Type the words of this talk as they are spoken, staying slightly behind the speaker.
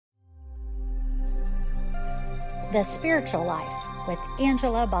The Spiritual Life with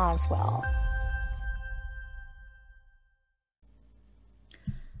Angela Boswell.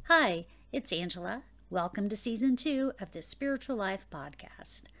 Hi, it's Angela. Welcome to Season 2 of the Spiritual Life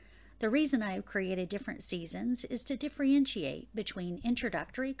podcast. The reason I have created different seasons is to differentiate between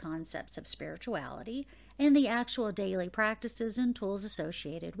introductory concepts of spirituality and the actual daily practices and tools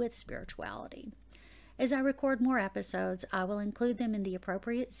associated with spirituality. As I record more episodes, I will include them in the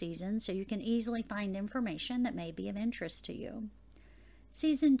appropriate season so you can easily find information that may be of interest to you.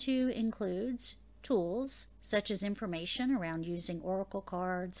 Season 2 includes tools such as information around using oracle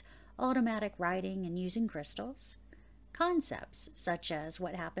cards, automatic writing, and using crystals, concepts such as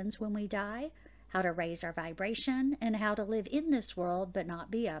what happens when we die, how to raise our vibration, and how to live in this world but not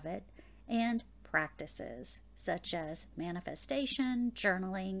be of it, and practices such as manifestation,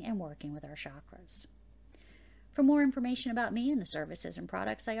 journaling, and working with our chakras. For more information about me and the services and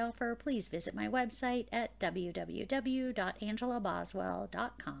products I offer, please visit my website at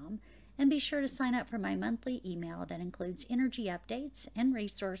www.angelaboswell.com and be sure to sign up for my monthly email that includes energy updates and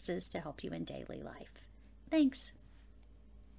resources to help you in daily life. Thanks.